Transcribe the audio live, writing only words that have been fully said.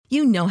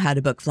You know how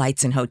to book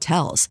flights and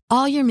hotels.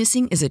 All you're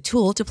missing is a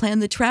tool to plan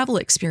the travel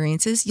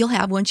experiences you'll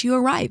have once you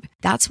arrive.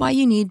 That's why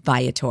you need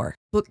Viator.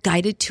 Book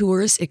guided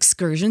tours,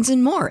 excursions,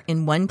 and more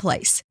in one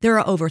place. There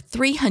are over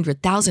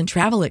 300,000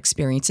 travel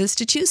experiences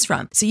to choose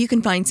from, so you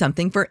can find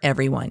something for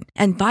everyone.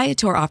 And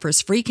Viator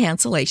offers free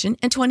cancellation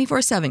and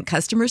 24/7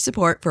 customer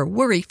support for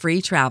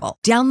worry-free travel.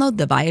 Download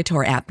the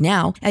Viator app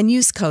now and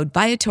use code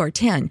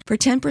Viator10 for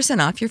 10%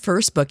 off your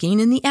first booking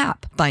in the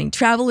app. Find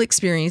travel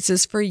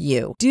experiences for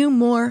you. Do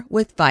more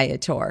with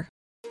Viator.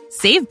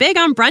 Save big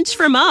on brunch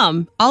for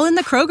mom, all in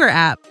the Kroger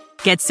app.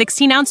 Get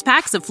 16-ounce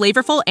packs of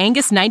flavorful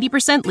Angus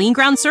 90% lean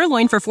ground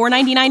sirloin for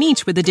 $4.99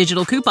 each with a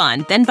digital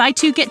coupon. Then buy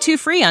 2, get 2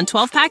 free on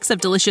 12 packs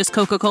of delicious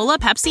Coca-Cola,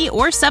 Pepsi,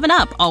 or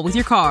 7-Up, all with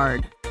your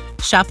card.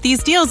 Shop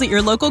these deals at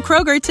your local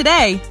Kroger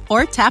today,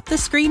 or tap the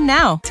screen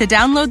now to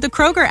download the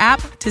Kroger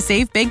app to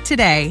save big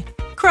today.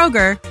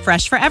 Kroger,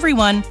 fresh for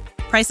everyone.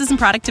 Prices and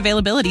product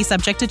availability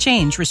subject to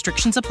change.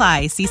 Restrictions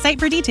apply. See site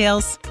for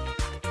details.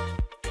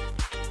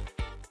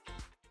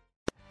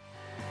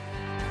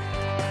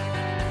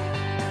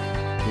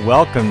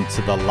 Welcome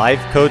to the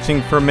Life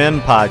Coaching for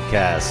Men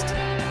podcast,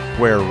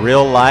 where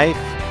real life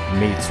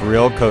meets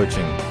real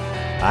coaching.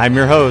 I'm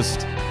your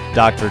host,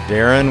 Dr.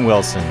 Darren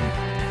Wilson.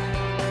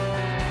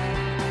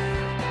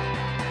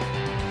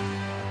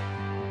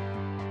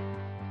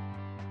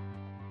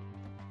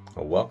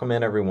 Welcome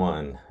in,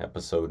 everyone.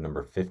 Episode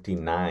number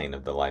 59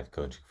 of the Life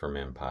Coaching for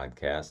Men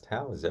podcast.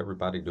 How is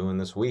everybody doing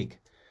this week?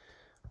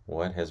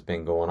 What has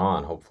been going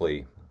on?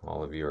 Hopefully,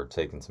 all of you are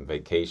taking some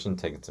vacation,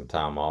 taking some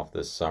time off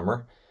this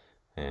summer.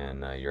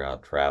 And you're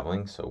out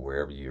traveling, so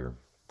wherever you're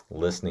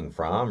listening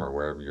from or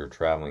wherever you're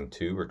traveling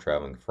to or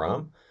traveling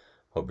from,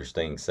 hope you're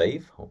staying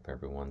safe. Hope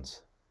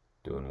everyone's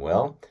doing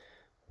well.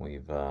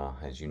 We've,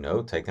 as you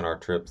know, taken our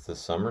trips this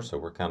summer, so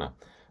we're kind of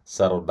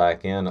settled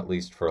back in, at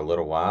least for a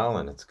little while,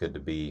 and it's good to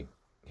be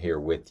here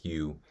with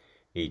you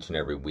each and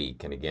every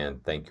week. And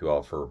again, thank you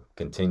all for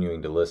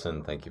continuing to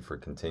listen. Thank you for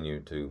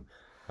continuing to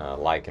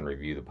like and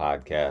review the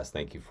podcast.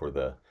 Thank you for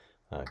the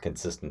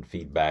consistent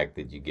feedback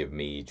that you give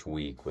me each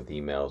week with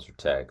emails or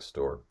text,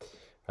 or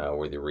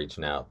whether you're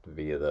reaching out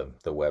via the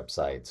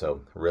website.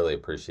 So really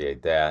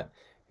appreciate that,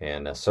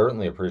 and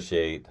certainly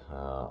appreciate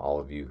all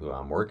of you who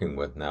I'm working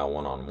with now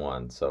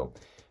one-on-one. So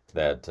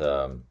that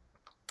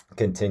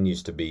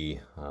continues to be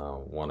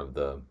one of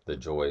the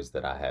joys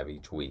that I have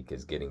each week,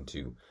 is getting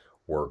to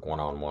work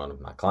one-on-one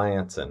with my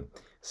clients and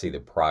see the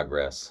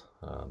progress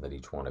that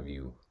each one of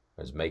you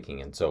is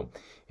making. And so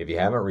if you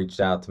haven't reached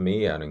out to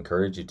me, I'd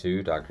encourage you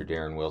to,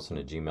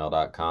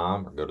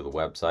 drdarrenwilson@gmail.com, or go to the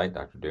website,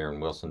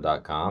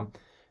 drdarrenwilson.com,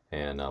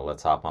 and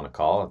let's hop on a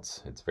call.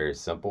 It's very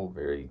simple,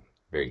 very,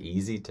 very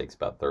easy. It takes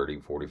about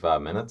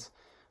 30-45 minutes.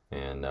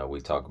 And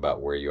we talk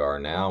about where you are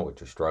now, what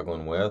you're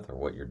struggling with, or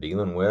what you're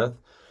dealing with,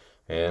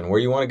 and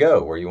where you want to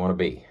go, where you want to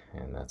be.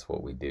 And that's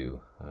what we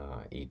do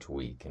each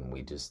week. And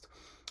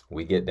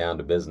we get down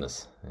to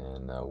business,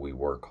 and we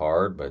work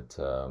hard, but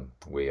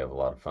we have a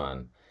lot of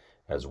fun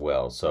as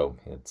well. So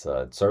it's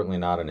certainly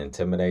not an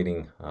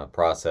intimidating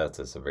process.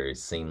 It's a very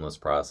seamless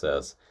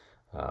process.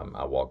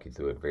 I walk you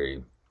through it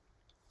very,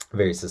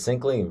 very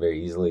succinctly and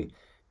very easily,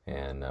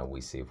 and we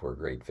see if we're a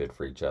great fit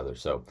for each other.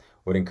 So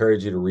would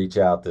encourage you to reach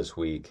out this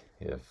week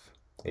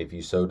if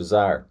you so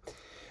desire.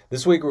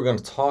 This week we're going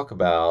to talk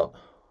about,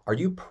 are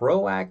you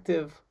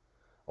proactive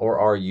or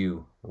are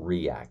you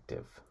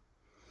reactive?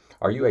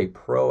 Are you a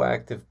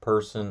proactive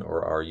person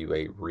or are you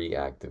a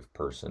reactive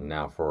person?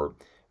 Now, for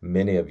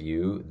many of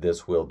you,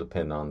 this will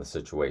depend on the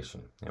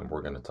situation, and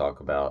we're going to talk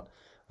about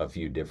a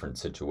few different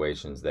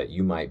situations that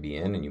you might be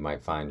in and you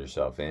might find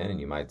yourself in, and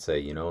you might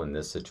say, in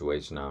this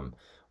situation I'm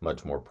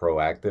much more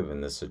proactive, in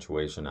this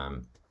situation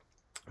I'm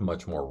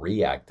much more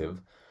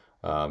reactive,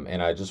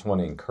 and I just want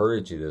to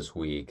encourage you this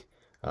week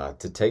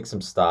to take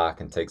some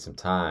stock and take some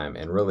time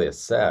and really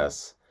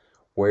assess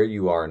where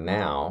you are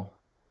now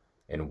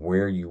and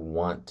where you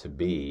want to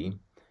be,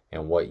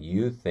 and what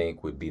you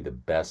think would be the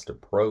best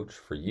approach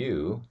for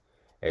you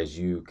as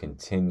you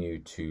continue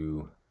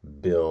to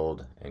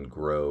build and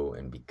grow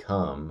and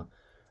become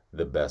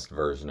the best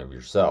version of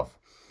yourself.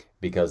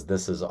 Because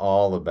this is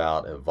all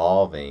about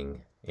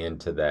evolving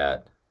into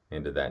that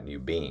new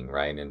being,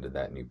 right? Into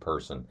that new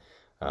person.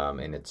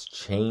 And it's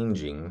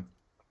changing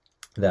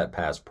that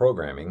past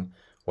programming,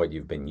 what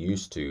you've been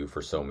used to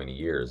for so many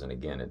years. And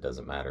again, it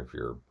doesn't matter if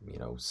you're,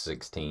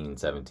 16,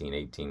 17,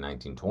 18,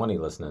 19, 20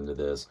 listening to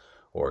this,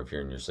 or if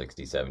you're in your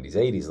 60s, 70s,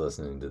 80s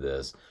listening to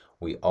this.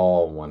 We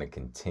all want to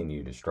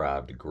continue to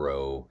strive to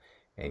grow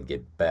and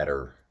get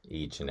better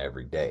each and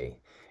every day.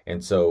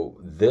 And so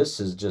this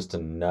is just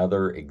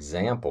another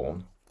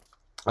example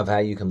of how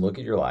you can look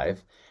at your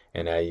life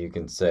and how you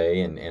can say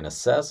and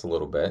assess a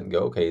little bit and go,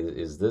 okay,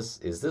 is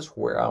this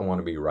where I want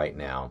to be right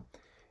now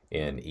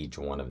in each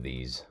one of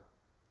these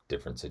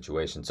different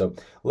situations? So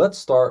let's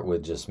start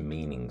with just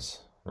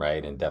meanings,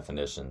 right, and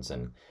definitions.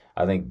 And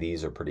I think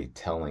these are pretty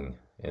telling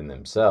in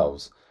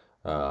themselves,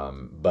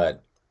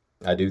 but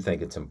I do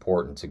think it's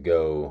important to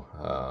go,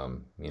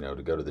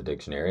 to go to the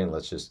dictionary, and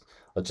let's just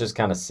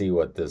kind of see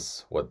what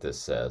this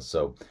says.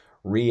 So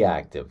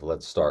Reactive,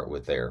 let's start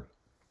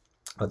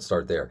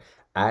there.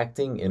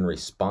 Acting in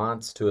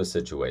response to a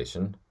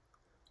situation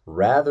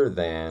rather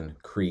than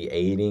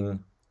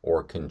creating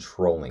or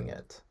controlling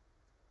it,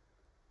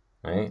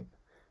 right?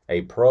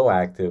 A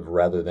proactive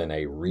rather than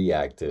a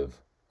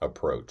reactive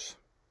approach.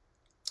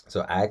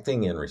 So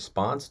acting in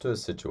response to a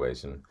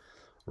situation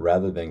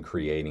rather than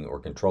creating or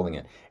controlling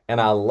it. And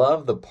I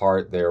love the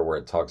part there where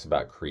it talks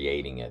about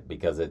creating it,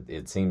 because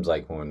it seems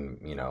like when,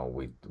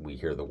 we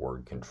hear the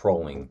word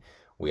controlling,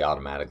 we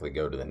automatically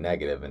go to the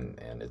negative,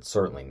 and it's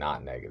certainly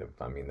not negative.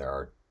 I mean,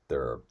 there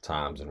are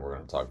times, and we're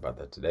going to talk about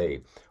that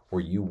today,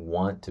 where you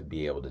want to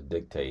be able to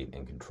dictate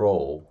and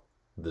control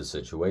the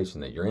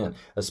situation that you're in,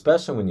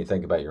 especially when you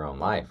think about your own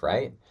life,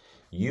 right?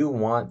 You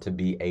want to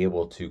be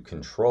able to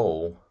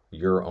control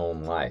your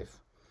own life.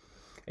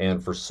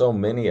 And for so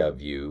many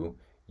of you,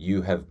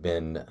 you've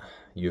been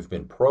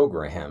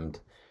programmed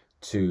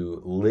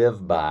to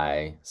live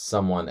by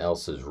someone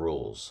else's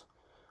rules,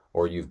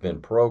 or you've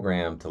been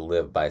programmed to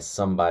live by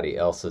somebody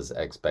else's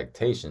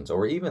expectations,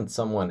 or even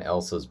someone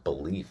else's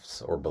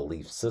beliefs or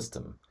belief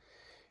system.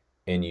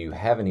 And you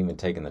haven't even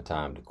taken the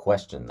time to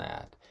question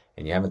that,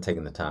 and you haven't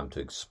taken the time to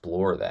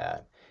explore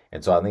that.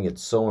 And so I think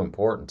it's so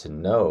important to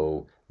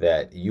know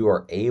that you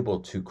are able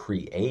to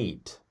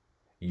create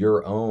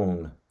your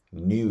own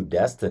new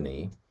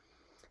destiny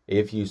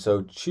if you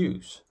so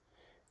choose.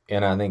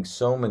 And I think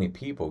so many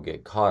people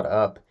get caught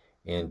up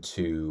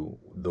into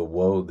the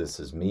 "woe, this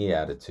is me"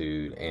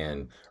 attitude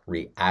and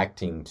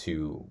reacting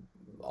to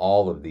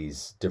all of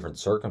these different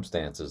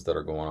circumstances that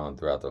are going on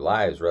throughout their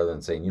lives, rather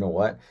than saying, you know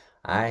what,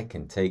 I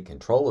can take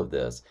control of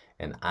this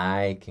and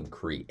I can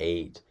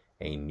create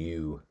a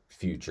new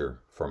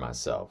future for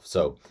myself.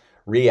 So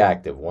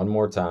reactive, one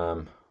more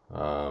time,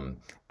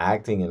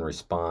 acting in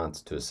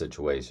response to a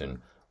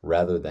situation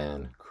rather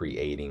than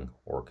creating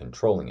or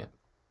controlling it.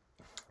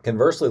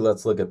 Conversely,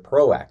 let's look at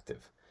proactive.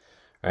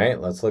 All right,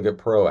 let's look at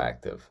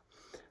proactive.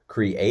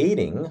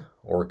 Creating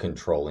or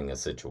controlling a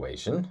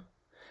situation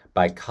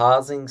by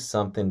causing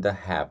something to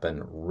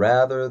happen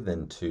rather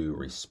than to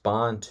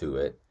respond to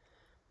it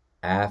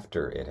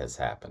after it has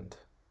happened.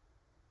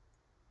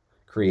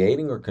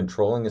 Creating or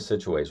controlling a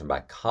situation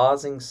by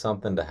causing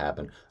something to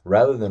happen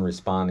rather than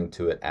responding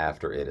to it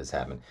after it has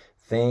happened.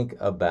 Think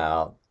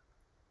about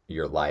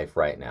your life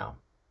right now.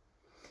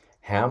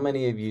 How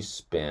many of you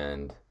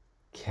spend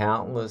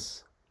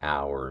countless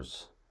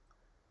hours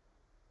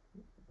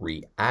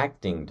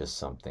reacting to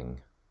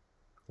something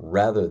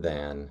rather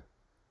than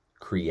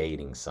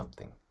creating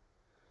something?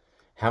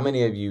 How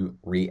many of you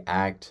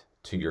react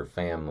to your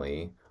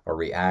family, or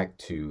react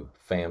to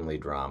family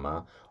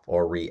drama,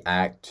 or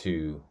react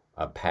to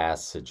a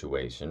past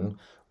situation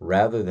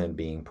rather than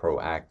being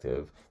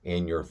proactive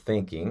in your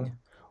thinking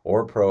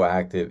or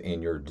proactive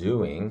in your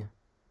doing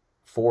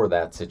for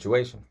that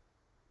situation?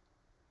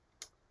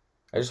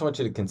 I just want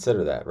you to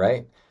consider that,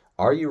 right?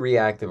 Are you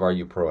reactive? Are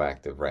you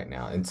proactive right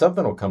now? And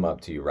something will come up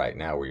to you right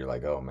now where you're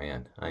like, oh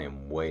man, I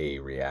am way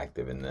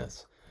reactive in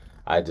this.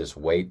 I just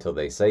wait till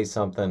they say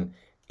something,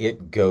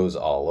 it goes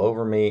all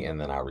over me, and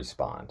then I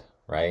respond,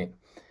 right?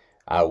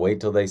 I wait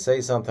till they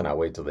say something, I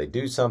wait till they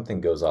do something,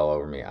 goes all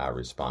over me, I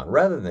respond,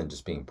 rather than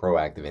just being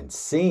proactive and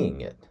seeing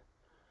it,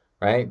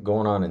 right?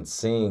 Going on and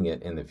seeing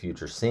it in the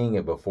future, seeing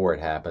it before it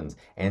happens,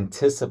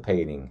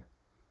 anticipating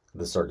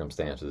the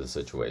circumstance of the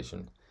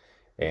situation,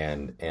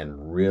 and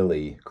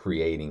really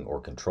creating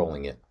or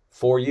controlling it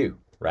for you,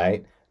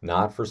 right?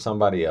 Not for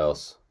somebody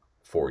else,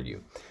 for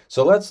you.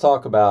 So let's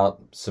talk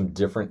about some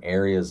different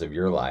areas of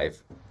your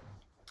life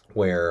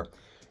where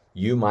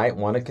you might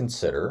want to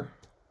consider,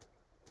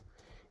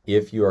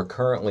 if you are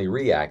currently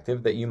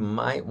reactive, that you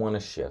might want to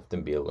shift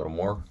and be a little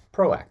more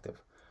proactive.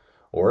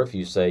 Or if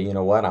you say, you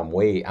know what, I'm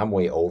way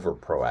over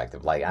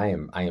proactive. Like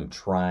I'm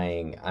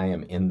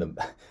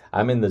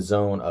in the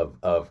zone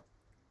of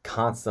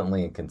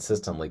constantly and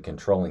consistently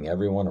controlling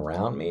everyone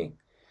around me.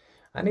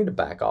 I need to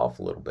back off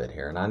a little bit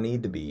here, and I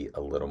need to be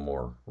a little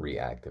more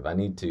reactive. I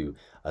need to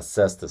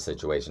assess the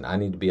situation. I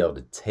need to be able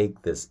to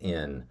take this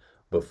in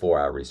before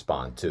I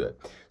respond to it.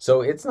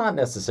 So it's not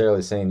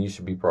necessarily saying you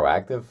should be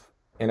proactive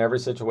in every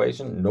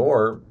situation,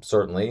 nor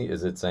certainly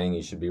is it saying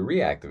you should be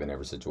reactive in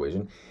every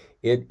situation.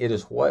 It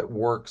is what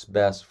works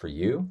best for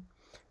you.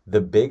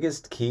 The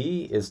biggest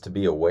key is to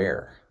be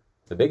aware.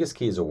 The biggest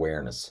key is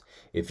awareness.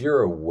 If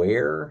you're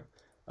aware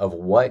of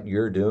what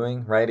you're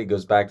doing, right, it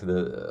goes back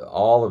to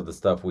all of the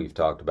stuff we've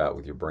talked about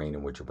with your brain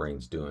and what your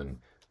brain's doing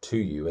to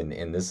you.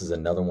 And this is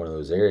another one of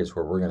those areas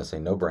where we're going to say,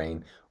 no,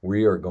 brain,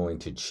 we are going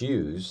to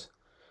choose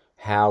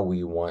how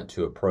we want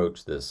to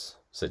approach this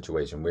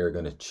situation. We are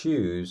going to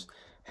choose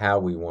how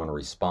we want to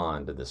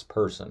respond to this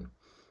person.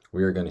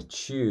 We are going to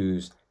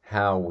choose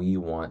how we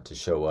want to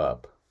show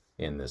up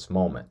in this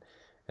moment.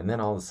 And then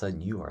all of a sudden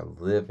you are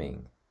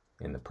living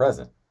in the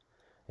present,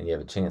 and you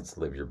have a chance to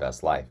live your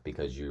best life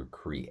because you're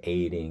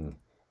creating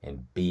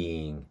and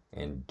being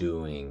and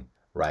doing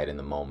right in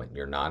the moment.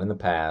 You're not in the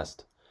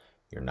past,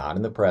 you're not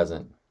in the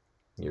present,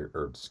 you're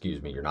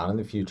not in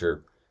the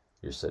future,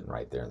 you're sitting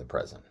right there in the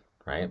present,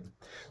 right?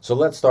 So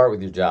let's start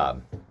with your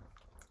job.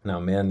 Now,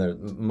 men,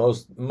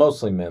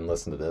 mostly men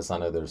listen to this. I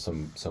know there's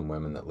some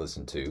women that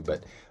listen too,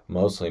 but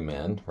mostly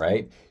men,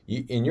 right?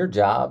 In your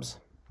jobs,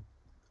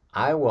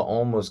 I will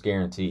almost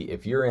guarantee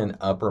if you're in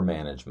upper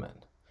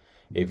management,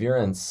 if you're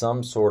in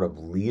some sort of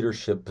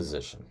leadership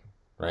position,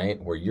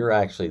 right, where you're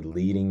actually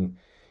leading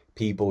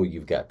people,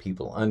 you've got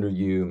people under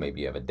you,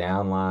 maybe you have a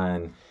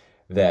downline,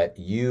 that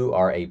you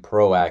are a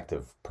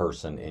proactive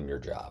person in your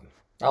job.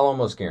 I'll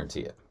almost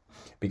guarantee it.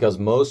 Because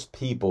most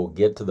people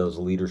get to those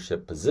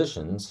leadership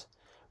positions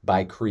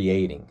by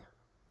creating,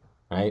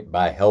 right?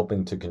 By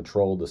helping to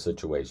control the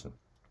situation,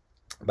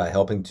 by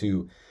helping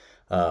to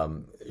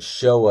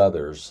show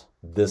others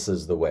this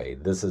is the way,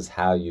 this is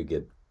how you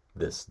get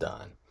this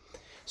done.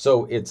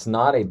 So it's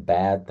not a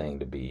bad thing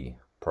to be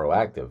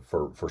proactive.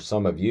 For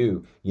some of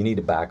you, you need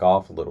to back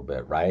off a little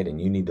bit, right? And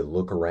you need to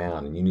look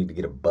around and you need to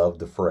get above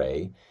the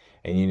fray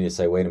and you need to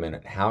say, wait a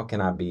minute, how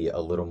can I be a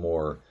little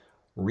more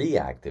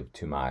reactive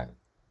to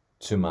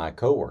my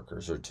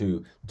coworkers or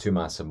to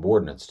my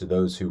subordinates, to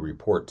those who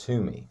report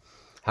to me?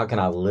 How can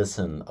I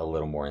listen a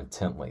little more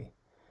intently,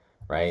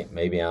 right?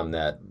 Maybe I'm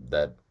that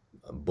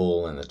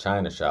bull in the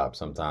china shop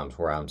sometimes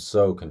where I'm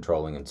so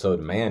controlling and so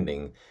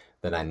demanding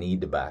that I need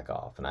to back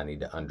off and I need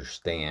to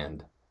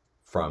understand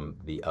from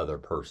the other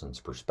person's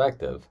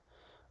perspective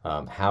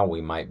how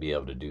we might be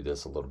able to do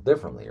this a little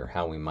differently or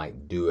how we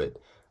might do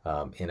it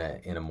in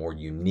a more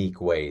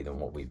unique way than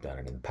what we've done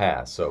it in the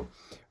past. So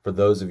for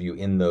those of you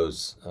in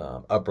those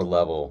upper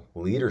level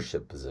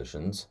leadership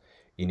positions,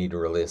 you need to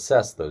really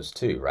assess those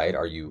too, right?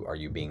 Are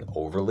you being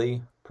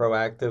overly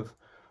proactive?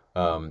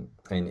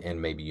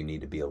 And maybe you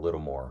need to be a little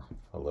more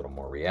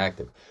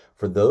reactive.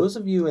 For those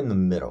of you in the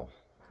middle,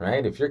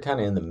 right? If you're kind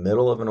of in the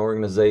middle of an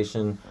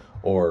organization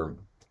or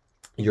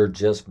you're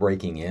just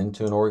breaking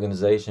into an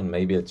organization,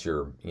 maybe it's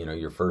your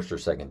first or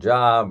second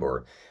job,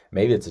 or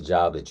maybe it's a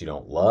job that you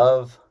don't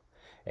love,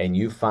 and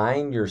you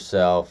find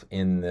yourself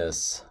in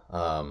this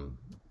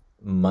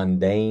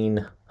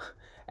mundane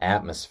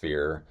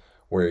atmosphere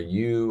where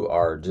you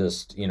are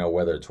just,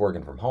 whether it's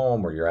working from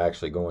home or you're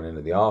actually going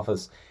into the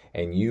office,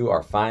 and you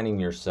are finding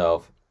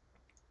yourself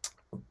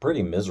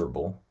pretty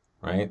miserable,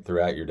 right,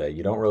 throughout your day.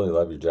 You don't really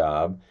love your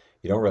job.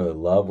 You don't really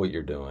love what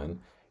you're doing.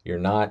 You're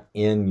not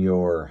in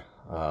your,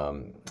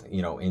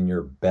 in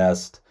your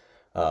best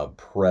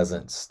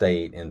present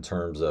state in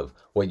terms of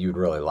what you'd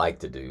really like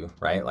to do,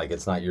 right? Like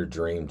it's not your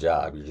dream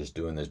job. You're just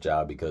doing this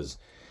job because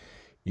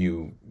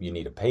you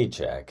need a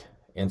paycheck.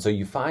 And so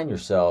you find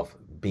yourself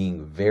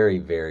being very,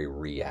 very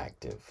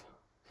reactive.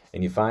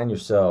 And you find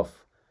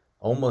yourself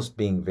almost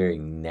being very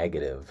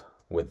negative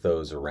with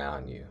those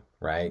around you,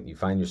 right? You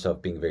find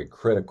yourself being very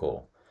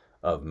critical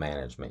of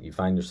management. You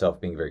find yourself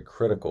being very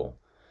critical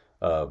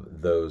of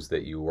those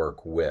that you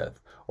work with.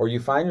 Or you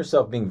find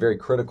yourself being very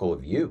critical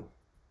of you,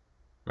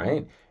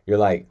 right? You're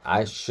like,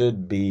 I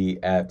should be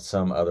at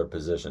some other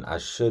position. I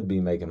should be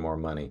making more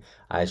money.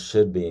 I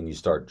should be, and you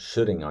start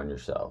shooting on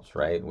yourselves,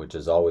 right? Which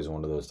is always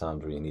one of those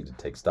times where you need to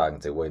take stock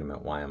and say, wait a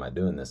minute, why am I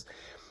doing this?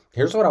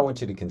 Here's what I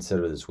want you to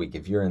consider this week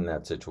if you're in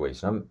that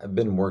situation. I've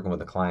been working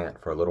with a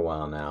client for a little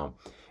while now,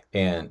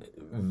 and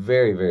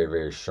very, very,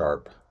 very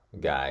sharp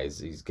guys.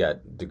 He's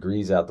got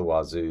degrees out the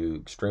wazoo,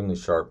 extremely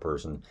sharp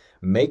person,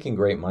 making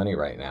great money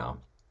right now,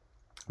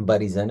 but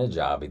he's in a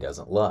job he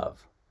doesn't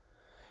love.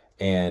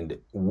 And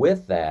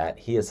with that,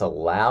 he has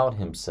allowed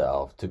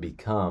himself to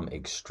become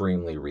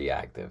extremely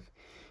reactive.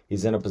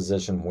 He's in a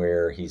position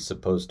where he's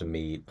supposed to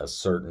meet a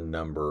certain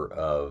number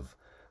of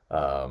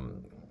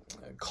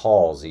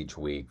calls each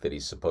week that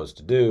he's supposed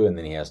to do, and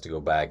then he has to go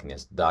back and he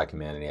has to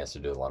document, and he has to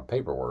do a lot of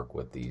paperwork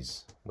with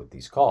these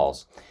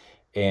calls.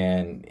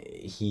 And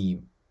he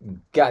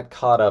got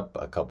caught up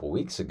a couple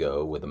weeks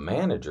ago with a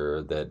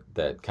manager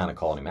that kind of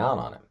called him out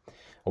on it.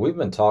 Well, we've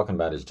been talking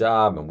about his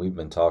job, and we've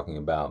been talking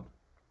about,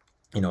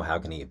 how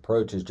can he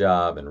approach his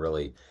job, and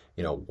really,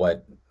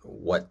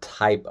 what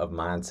type of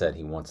mindset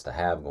he wants to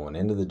have going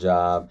into the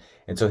job.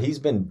 And so he's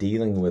been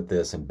dealing with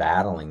this and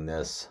battling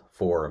this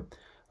for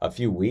a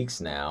few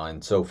weeks now.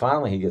 And so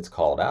finally he gets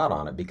called out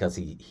on it because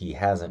he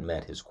hasn't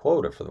met his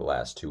quota for the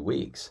last 2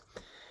 weeks.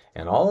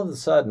 And all of a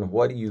sudden,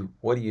 what do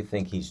you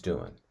think he's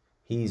doing?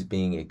 He's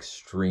being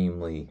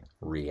extremely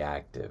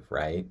reactive,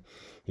 right?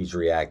 He's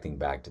reacting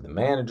back to the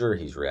manager.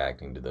 He's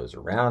reacting to those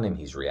around him.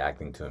 He's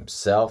reacting to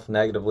himself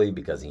negatively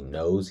because he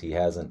knows he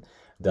hasn't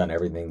done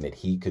everything that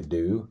he could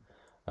do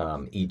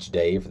each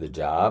day for the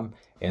job.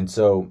 And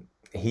so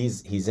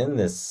he's in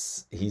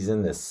this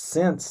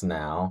sense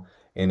now,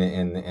 and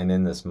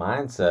in this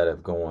mindset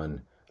of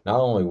going, not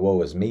only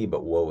woe is me,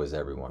 but woe is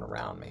everyone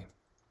around me.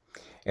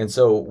 And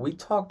so we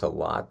talked a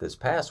lot this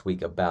past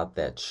week about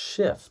that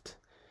shift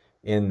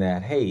in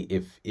that, hey,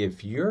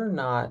 if you're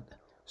not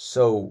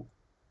so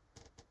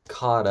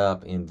caught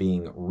up in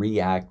being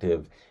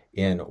reactive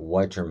in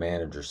what your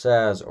manager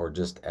says, or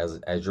just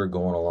as you're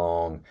going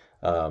along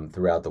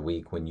throughout the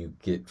week, when you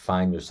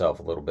find yourself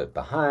a little bit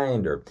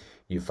behind, or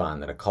you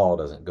find that a call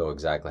doesn't go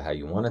exactly how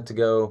you want it to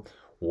go,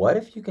 what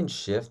if you can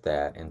shift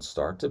that and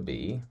start to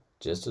be,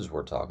 just as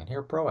we're talking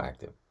here,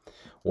 proactive?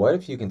 What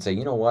if you can say,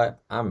 you know what,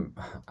 I'm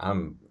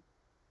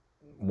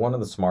one of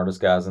the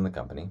smartest guys in the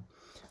company.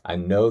 I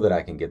know that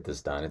I can get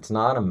this done. It's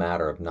not a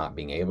matter of not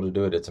being able to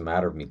do it. It's a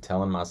matter of me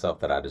telling myself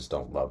that I just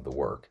don't love the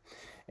work.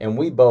 And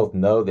we both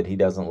know that he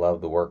doesn't love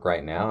the work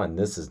right now, and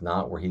this is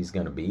not where he's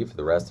going to be for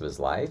the rest of his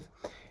life.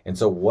 And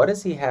so what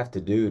does he have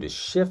to do to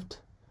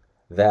shift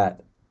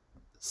that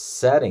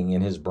setting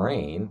in his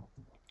brain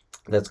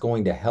that's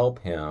going to help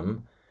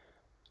him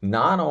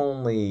not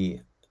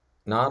only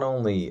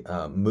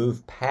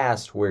move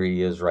past where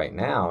he is right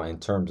now in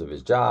terms of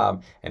his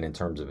job and in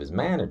terms of his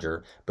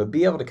manager, but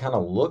be able to kind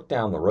of look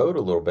down the road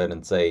a little bit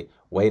and say,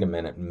 wait a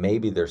minute,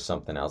 maybe there's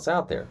something else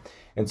out there.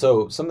 And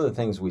so some of the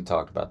things we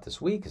talked about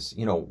this week is,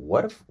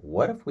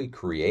 what if we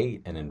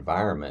create an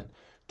environment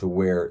to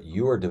where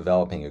you are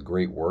developing a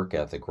great work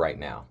ethic right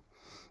now?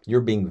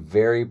 You're being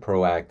very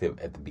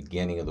proactive at the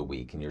beginning of the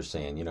week, and you're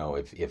saying,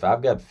 if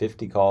I've got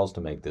 50 calls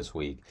to make this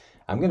week,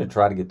 I'm going to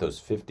try to get those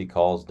 50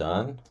 calls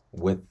done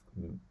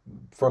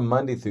from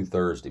Monday through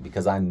Thursday,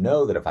 because I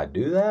know that if I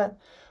do that,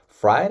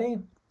 Friday,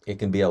 it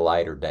can be a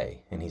lighter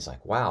day. And he's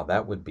like, wow,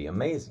 that would be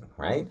amazing,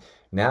 right?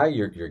 Now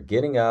you're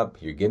getting up,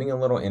 you're getting a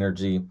little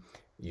energy,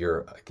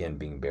 you're, again,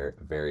 being very,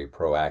 very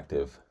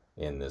proactive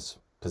in this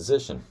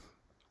position.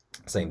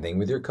 Same thing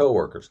with your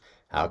coworkers.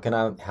 How can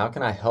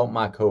I help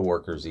my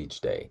coworkers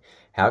each day?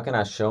 How can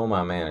I show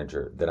my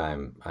manager that I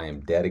am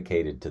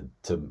dedicated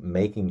to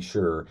making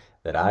sure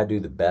that I do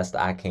the best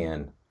I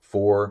can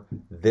for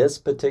this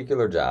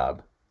particular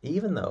job,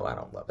 even though I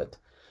don't love it?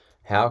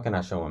 How can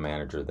I show my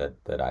manager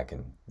that I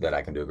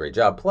can do a great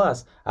job?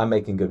 Plus, I'm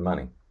making good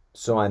money.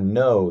 So I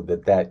know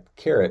that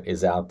carrot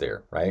is out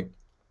there, right?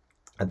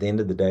 At the end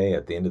of the day,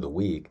 at the end of the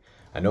week,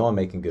 I know I'm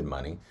making good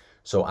money.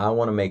 So I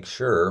want to make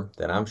sure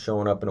that I'm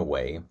showing up in a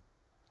way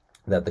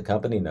that the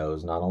company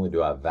knows not only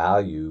do I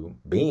value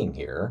being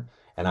here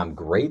and I'm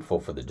grateful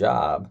for the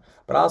job,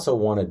 but I also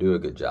want to do a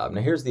good job.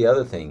 Now, here's the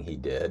other thing he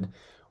did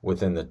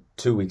within the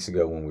 2 weeks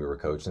ago when we were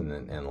coaching,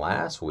 and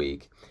last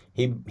week,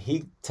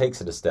 he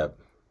takes it a step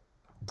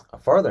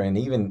farther and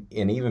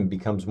even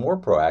becomes more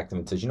proactive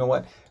and says, you know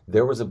what,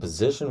 there was a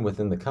position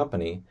within the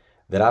company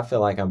that I feel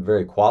like I'm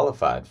very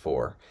qualified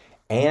for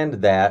and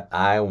that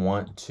I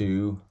want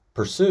to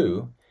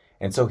pursue.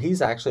 And so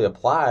he's actually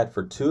applied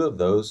for 2 of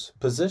those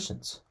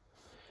positions.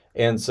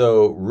 And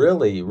so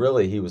really,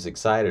 really, he was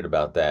excited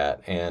about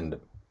that. And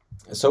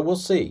so we'll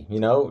see,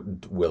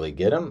 will he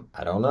get them?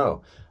 I don't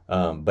know.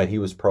 But he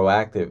was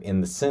proactive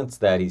in the sense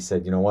that he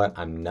said, you know what,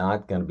 I'm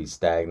not going to be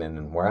stagnant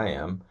in where I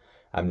am.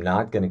 I'm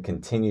not going to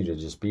continue to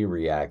just be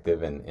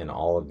reactive in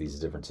all of these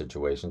different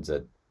situations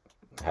that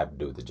have to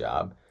do with the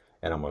job.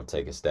 And I'm going to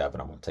take a step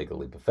and I'm going to take a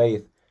leap of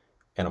faith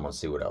and I'm going to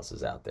see what else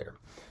is out there.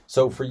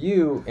 So for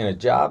you in a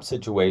job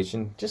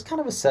situation, just kind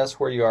of assess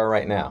where you are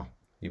right now.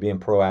 You being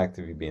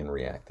proactive, you being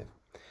reactive.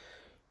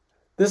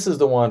 This is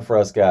the one for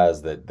us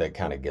guys that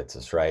kind of gets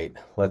us, right?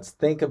 Let's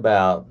think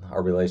about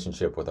our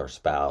relationship with our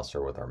spouse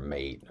or with our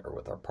mate or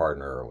with our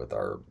partner or with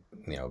our,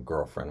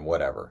 girlfriend,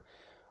 whatever.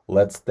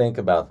 Let's think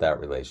about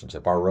that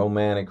relationship, our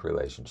romantic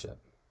relationship.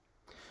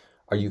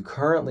 Are you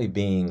currently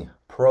being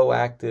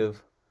proactive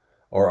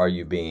or are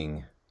you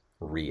being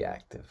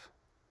reactive?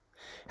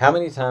 How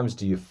many times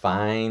do you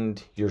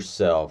find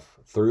yourself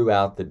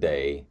throughout the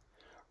day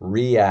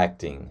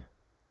reacting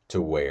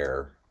to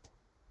where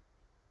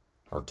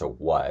or to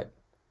what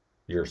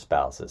your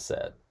spouse has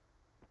said?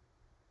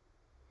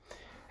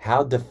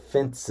 How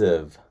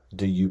defensive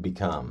do you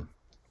become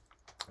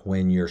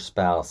when your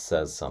spouse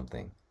says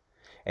something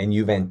and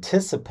you've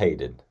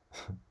anticipated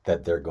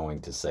that they're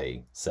going to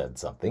said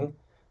something,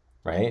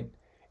 right?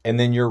 And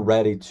then you're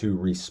ready to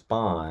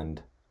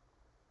respond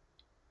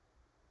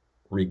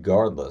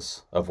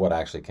regardless of what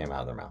actually came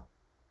out of their mouth,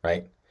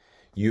 right?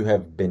 You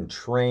have been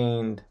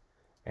trained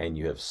and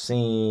you have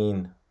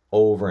seen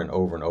over and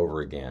over and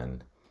over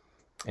again,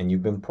 and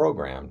you've been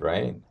programmed,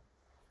 right,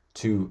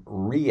 to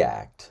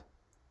react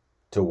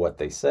to what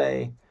they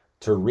say,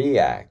 to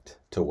react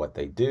to what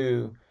they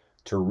do,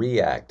 to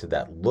react to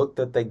that look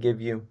that they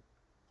give you,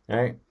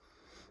 right?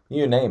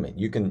 You name it.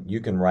 You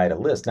can write a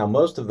list. Now,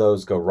 most of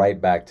those go right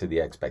back to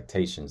the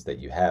expectations that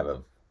you have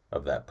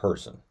of that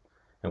person.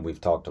 And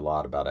we've talked a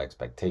lot about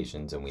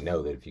expectations, and we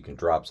know that if you can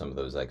drop some of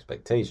those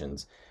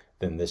expectations,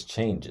 then this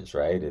changes,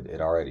 right?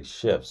 It already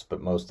shifts,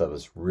 but most of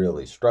us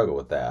really struggle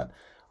with that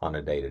on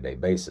a day-to-day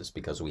basis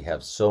because we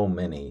have so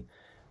many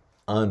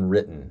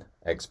unwritten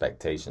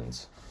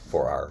expectations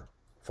for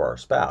our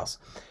spouse.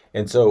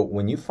 And so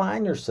when you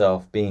find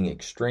yourself being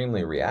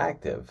extremely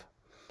reactive,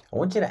 I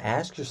want you to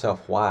ask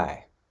yourself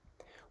why.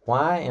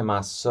 Why am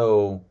I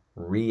so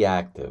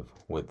reactive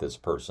with this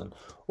person?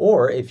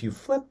 Or if you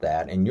flip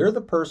that and you're the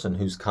person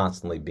who's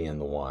constantly being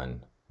the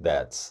one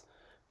that's,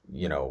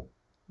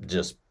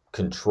 just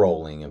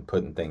controlling and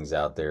putting things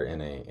out there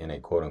in a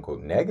quote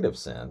unquote negative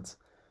sense,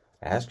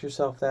 ask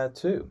yourself that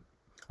too.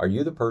 Are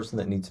you the person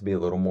that needs to be a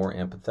little more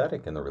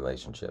empathetic in the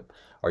relationship?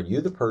 Are you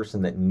the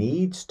person that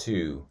needs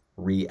to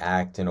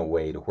react in a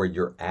way to where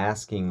you're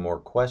asking more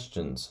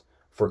questions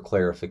for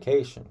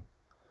clarification?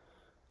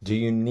 Do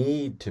you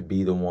need to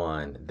be the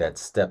one that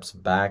steps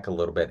back a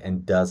little bit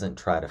and doesn't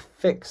try to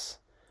fix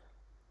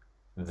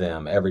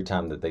them every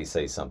time that they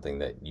say something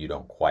that you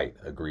don't quite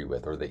agree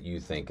with, or that you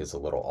think is a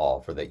little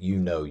off, or that you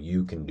know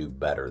you can do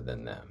better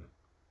than them,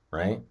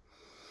 right?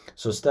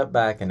 So step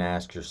back and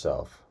ask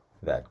yourself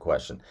that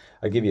question.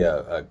 I'll give you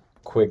a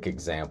quick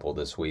example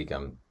this week.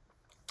 I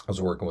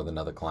was working with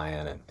another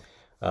client, and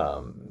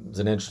it was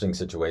an interesting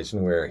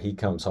situation where he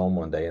comes home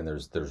one day and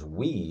there's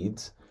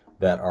weeds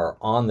that are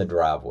on the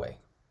driveway,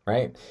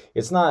 right?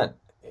 It's not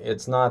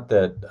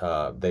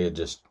that they had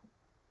just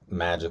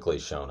magically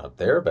shown up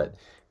there, but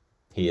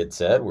he had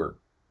said, we're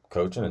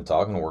coaching and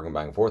talking and working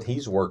back and forth.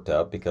 He's worked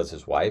up because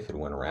his wife had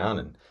went around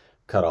and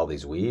cut all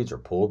these weeds or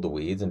pulled the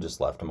weeds and just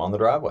left them on the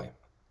driveway.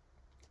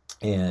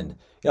 And,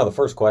 the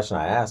first question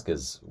I ask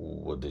is,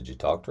 well, did you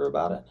talk to her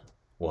about it?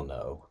 Well,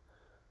 no.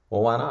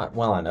 Well, why not?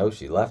 Well, I know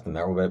she left them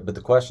there, but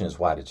the question is,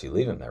 why did she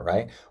leave them there,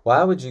 right?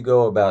 Why would you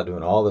go about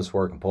doing all this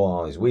work and pulling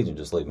all these weeds and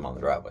just leave them on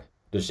the driveway?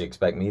 Does she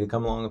expect me to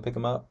come along and pick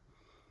them up?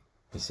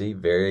 You see,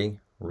 very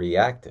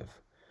reactive.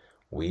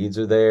 Weeds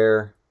are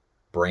there,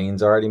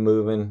 brain's already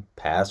moving,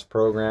 past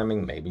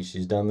programming. Maybe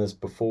she's done this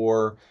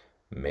before.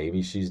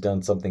 Maybe she's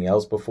done something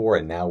else before,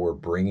 and now we're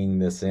bringing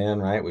this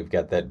in, right? We've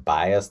got that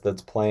bias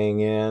that's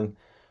playing in.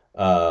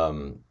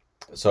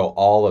 So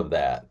all of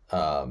that,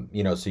 so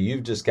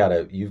you've just got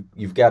to,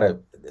 you've got to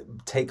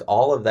take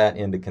all of that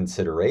into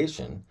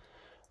consideration,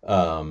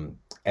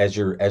 as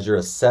you're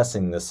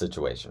assessing this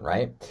situation,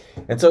 right?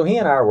 And so he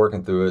and I are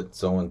working through it,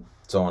 so on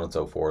and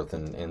so forth,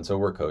 and so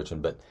we're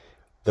coaching. But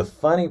the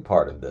funny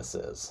part of this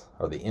is,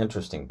 or the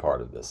interesting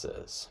part of this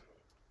is,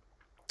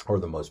 or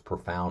the most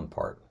profound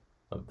part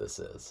of this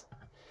is,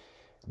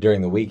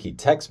 during the week he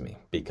texts me,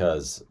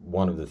 because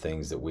one of the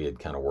things that we had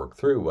kind of worked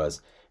through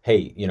was,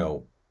 hey,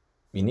 you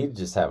need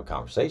to just have a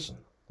conversation.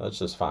 Let's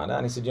just find out.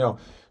 And he said,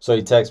 so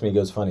he texts me, he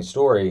goes, funny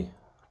story.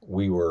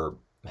 We were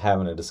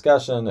having a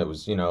discussion. It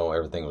was,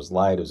 everything was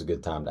light. It was a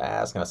good time to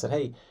ask. And I said,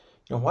 hey,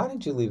 why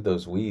didn't you leave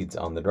those weeds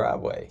on the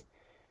driveway?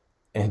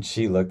 And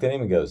she looked at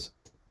him and goes,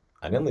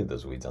 I didn't leave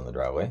those weeds on the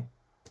driveway.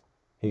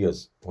 He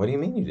goes, what do you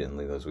mean you didn't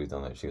leave those weeds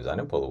on there? She goes, I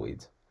didn't pull the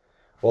weeds.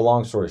 Well,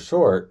 long story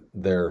short,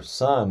 their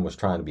son was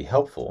trying to be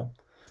helpful,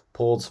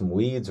 pulled some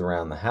weeds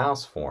around the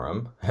house for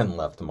him, and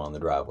left them on the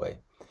driveway.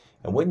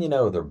 And wouldn't you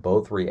know, they're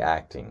both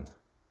reacting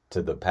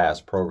to the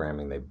past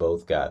programming they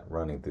both got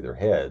running through their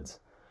heads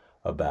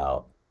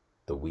about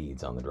the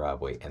weeds on the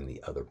driveway and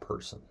the other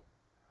person.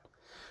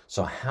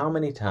 So how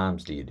many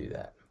times do you do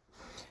that?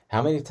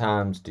 How many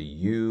times do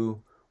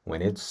you,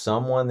 when it's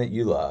someone that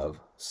you love,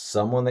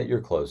 someone that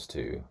you're close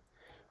to,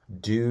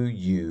 do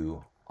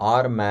you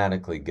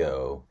automatically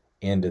go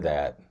into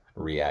that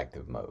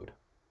reactive mode,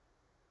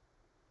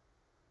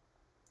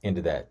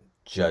 into that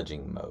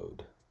judging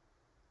mode,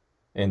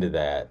 into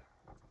that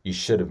you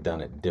should have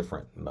done it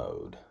different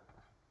mode,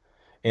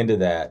 into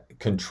that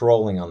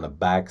controlling on the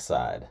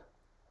backside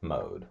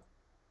mode,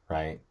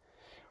 right?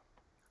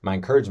 My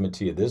encouragement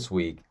to you this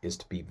week is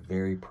to be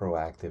very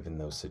proactive in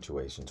those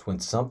situations. When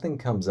something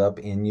comes up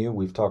in you,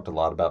 we've talked a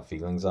lot about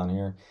feelings on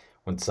here.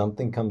 When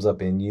something comes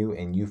up in you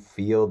and you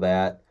feel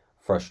that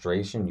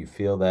frustration, you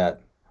feel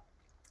that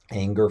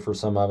anger for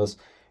some of us,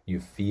 you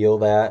feel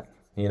that,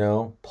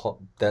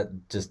 that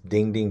just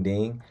ding, ding,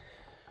 ding.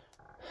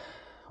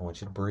 I want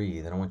you to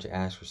breathe, and I want you to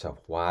ask yourself,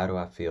 why do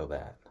I feel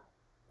that?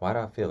 Why do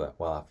I feel that?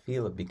 Well, I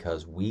feel it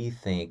because we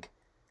think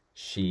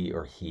she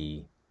or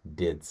he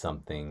did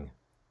something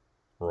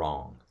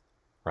wrong,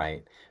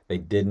 right? They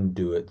didn't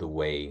do it the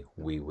way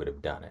we would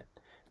have done it.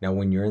 Now,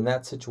 when you're in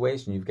that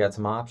situation, you've got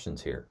some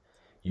options here.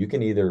 You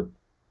can either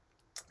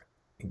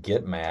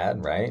get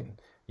mad, right?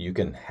 You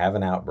can have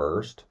an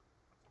outburst.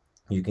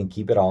 You can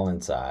keep it all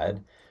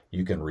inside.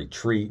 You can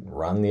retreat,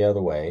 run the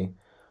other way,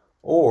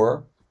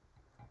 or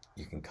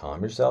you can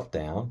calm yourself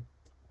down,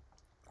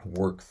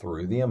 work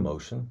through the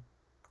emotion,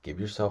 give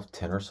yourself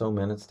 10 or so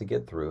minutes to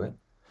get through it,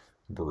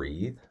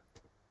 breathe,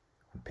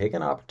 pick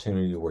an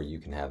opportunity where you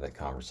can have that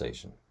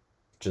conversation,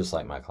 just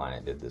like my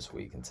client did this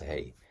week, and say,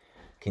 hey,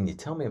 can you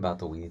tell me about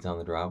the weeds on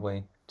the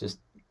driveway? Just,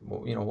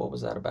 what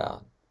was that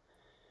about?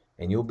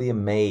 And you'll be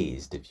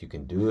amazed if you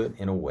can do it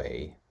in a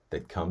way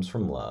that comes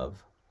from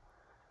love,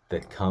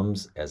 that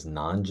comes as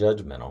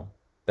non-judgmental,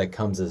 that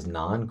comes as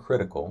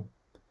non-critical,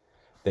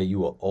 that you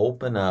will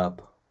open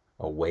up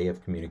a way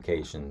of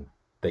communication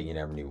that you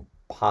never knew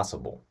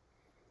possible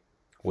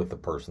with the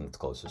person that's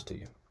closest to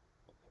you.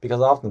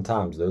 Because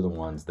oftentimes they're the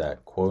ones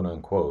that, quote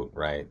unquote,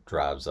 right,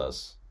 drives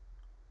us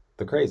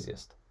the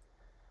craziest.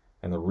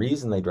 And the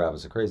reason they drive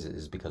us the craziest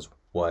is because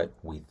what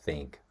we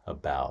think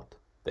about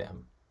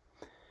them,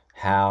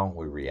 how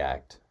we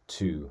react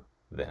to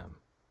them.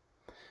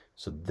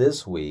 So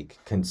this week,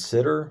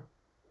 consider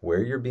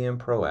where you're being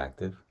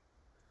proactive,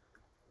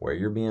 where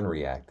you're being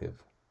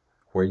reactive,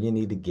 where you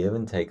need to give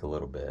and take a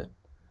little bit,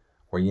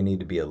 where you need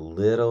to be a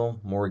little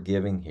more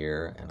giving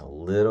here and a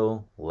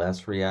little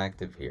less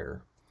reactive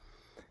here,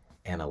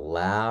 and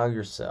allow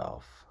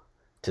yourself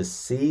to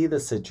see the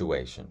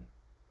situation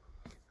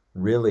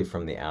really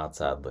from the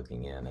outside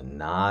looking in and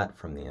not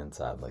from the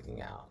inside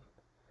looking out,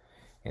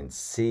 and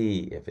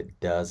see if it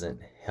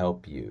doesn't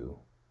help you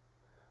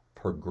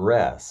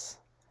progress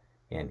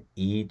in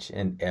each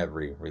and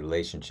every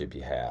relationship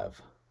you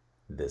have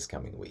this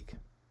coming week.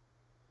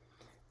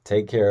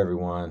 Take care,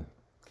 everyone.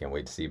 Can't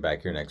wait to see you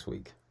back here next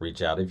week.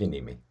 Reach out if you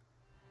need me.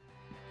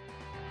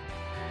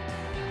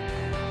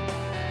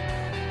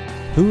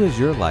 Who is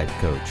your life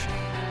coach?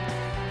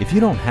 If you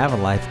don't have a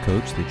life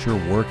coach that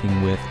you're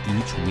working with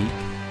each week,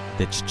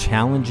 that's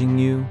challenging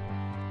you,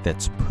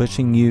 that's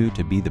pushing you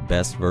to be the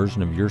best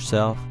version of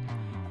yourself,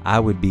 I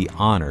would be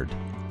honored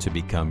to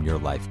become your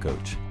life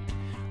coach.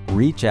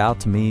 Reach out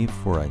to me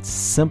for a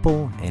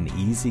simple and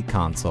easy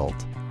consult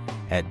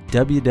at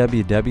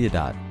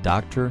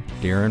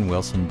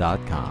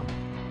www.drdarrenwilson.com.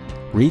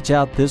 Reach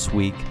out this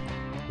week,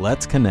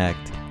 let's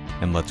connect,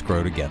 and let's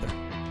grow together.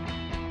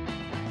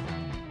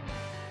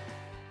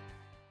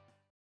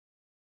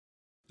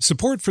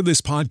 Support for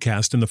this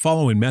podcast and the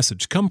following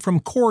message come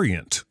from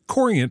Corient.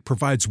 Corient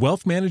provides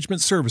wealth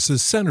management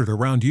services centered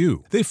around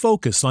you. They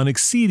focus on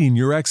exceeding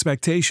your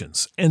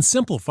expectations and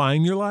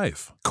simplifying your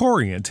life.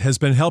 Corient has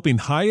been helping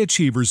high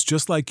achievers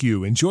just like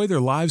you enjoy their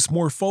lives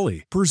more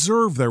fully,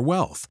 preserve their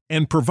wealth,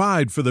 and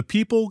provide for the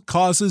people,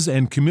 causes,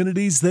 and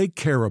communities they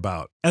care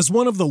about. As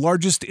one of the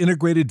largest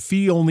integrated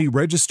fee-only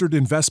registered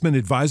investment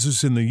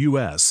advisors in the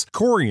U.S.,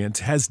 Corient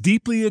has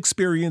deeply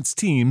experienced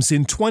teams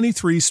in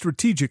 23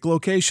 strategic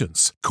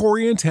locations.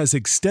 Corient has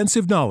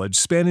extensive knowledge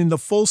spanning the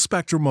full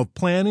spectrum of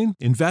planning,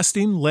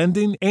 investing,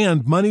 lending,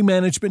 and money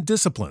management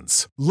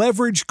disciplines.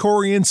 Leverage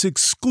Corient's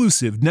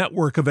exclusive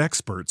network of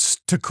experts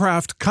to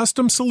craft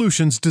custom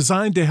solutions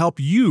designed to help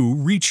you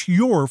reach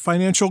your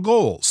financial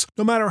goals,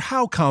 no matter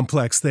how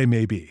complex they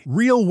may be.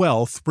 Real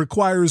wealth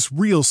requires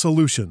real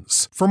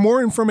solutions. For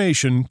more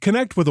information,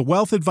 connect with a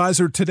wealth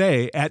advisor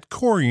today at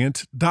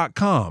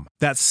Corient.com.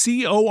 That's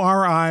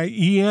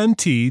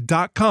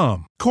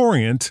Corient.com.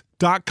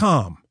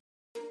 Corient.com.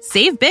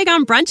 Save big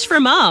on brunch for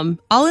mom,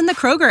 all in the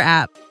Kroger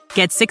app.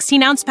 Get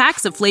 16-ounce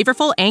packs of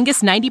flavorful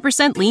Angus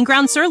 90% lean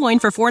ground sirloin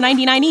for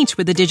 $4.99 each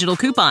with a digital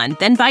coupon.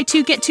 Then buy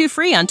 2, get 2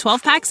 free on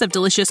 12 packs of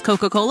delicious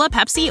Coca-Cola,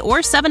 Pepsi, or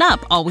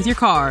 7-Up, all with your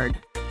card.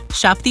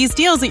 Shop these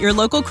deals at your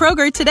local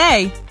Kroger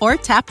today, or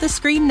tap the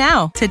screen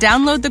now to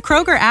download the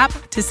Kroger app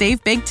to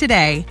save big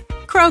today.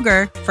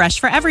 Kroger, fresh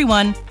for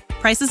everyone.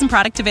 Prices and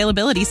product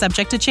availability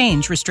subject to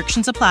change.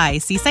 Restrictions apply.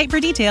 See site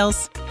for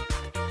details.